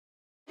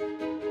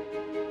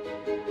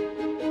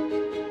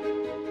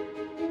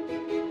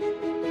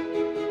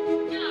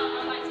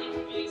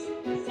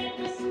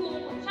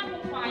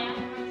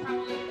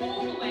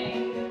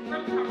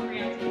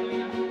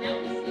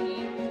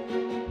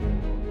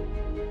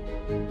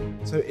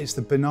So it's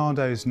the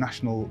Barnardo's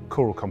National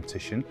Choral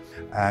Competition.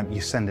 You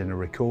send in a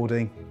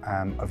recording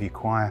of your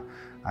choir,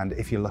 and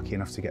if you're lucky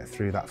enough to get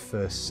through that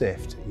first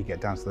sift, you get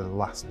down to the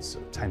last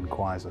sort of 10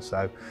 choirs or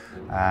so,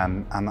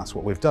 and that's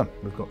what we've done.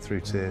 We've got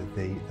through to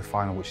the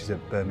final, which is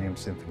at Birmingham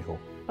Symphony Hall.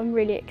 I'm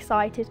really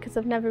excited because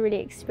I've never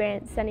really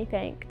experienced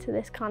anything to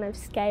this kind of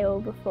scale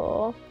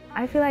before.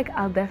 I feel like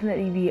I'll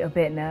definitely be a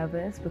bit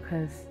nervous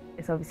because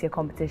it's obviously a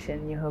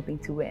competition you're hoping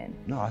to win.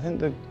 No, I think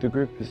the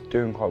group is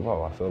doing quite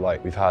well. I feel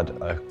like we've had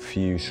a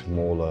few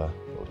smaller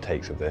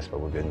takes of this,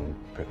 but we've been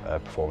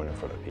performing in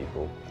front of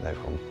people and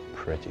they've gone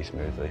pretty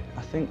smoothly.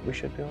 I think we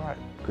should be all right.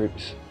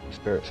 Group's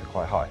spirits are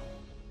quite high.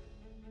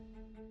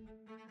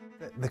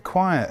 The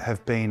choir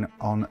have been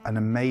on an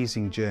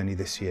amazing journey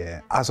this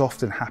year. As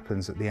often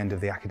happens at the end of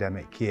the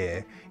academic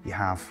year, you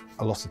have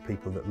a lot of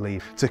people that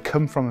leave. To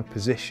come from a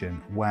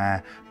position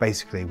where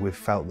basically we've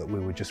felt that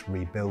we were just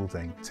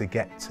rebuilding to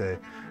get to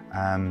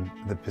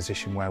the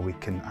position where we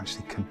can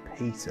actually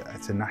compete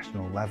at a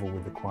national level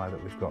with the choir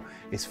that we've got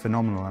is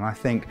phenomenal. And I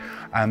think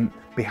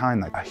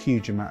behind that, a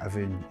huge amount of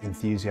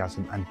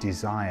enthusiasm and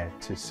desire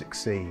to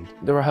succeed.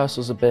 The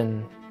rehearsals have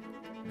been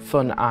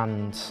fun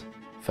and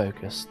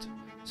focused.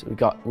 So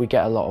we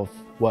get a lot of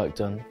work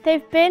done.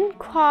 They've been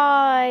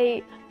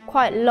quite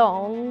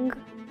long,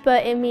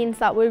 but it means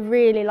that we're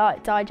really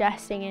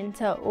digesting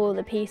into all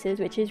the pieces,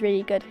 which is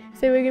really good.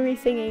 So we're going to be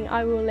singing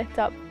 "I Will Lift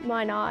Up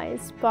Mine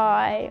Eyes"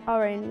 by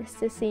our own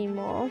Mr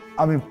Seymour.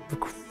 I mean,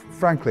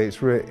 frankly,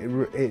 it's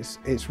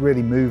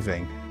really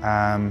moving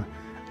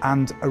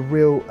and a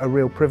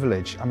real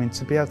privilege. I mean,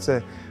 to be able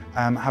to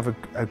have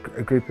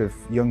a group of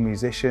young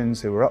musicians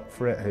who are up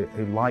for it,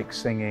 who like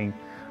singing,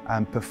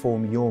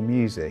 perform your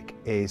music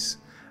is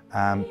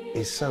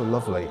so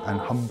lovely and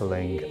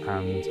humbling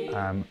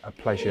and a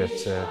pleasure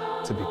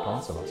to be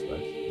part of, I suppose.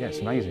 Yeah, it's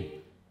amazing.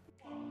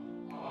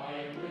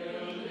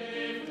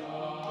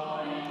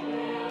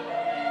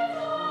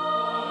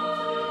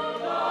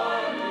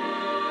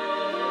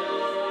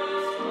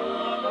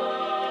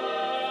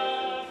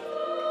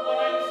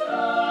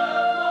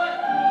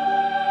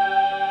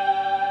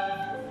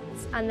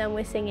 And then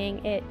we're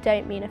singing "It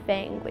Don't Mean a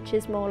Thing," which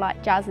is more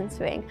like jazz and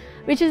swing,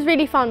 which is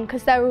really fun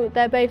because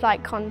they're both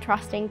like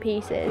contrasting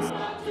pieces.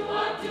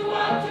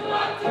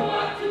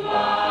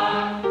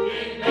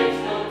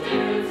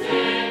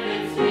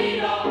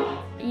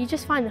 You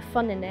just find the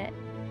fun in it.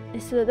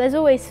 There's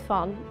always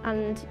fun,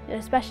 and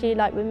especially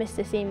like with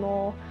Mr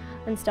Seymour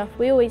and stuff,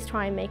 we always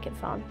try and make it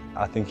fun.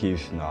 I think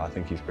he's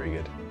pretty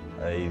good.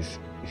 He's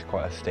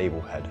quite a stable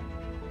head.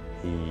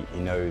 He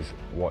knows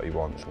what he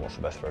wants and what's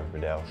the best for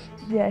everybody else.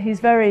 Yeah,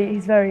 he's very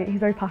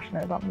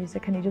passionate about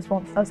music, and he just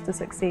wants us to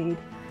succeed,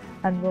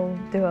 and we'll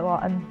do a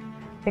lot. And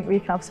I think we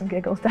can have some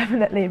giggles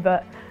definitely,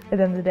 but at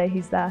the end of the day,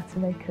 he's there to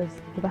make us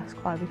the best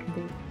choir we can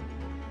be.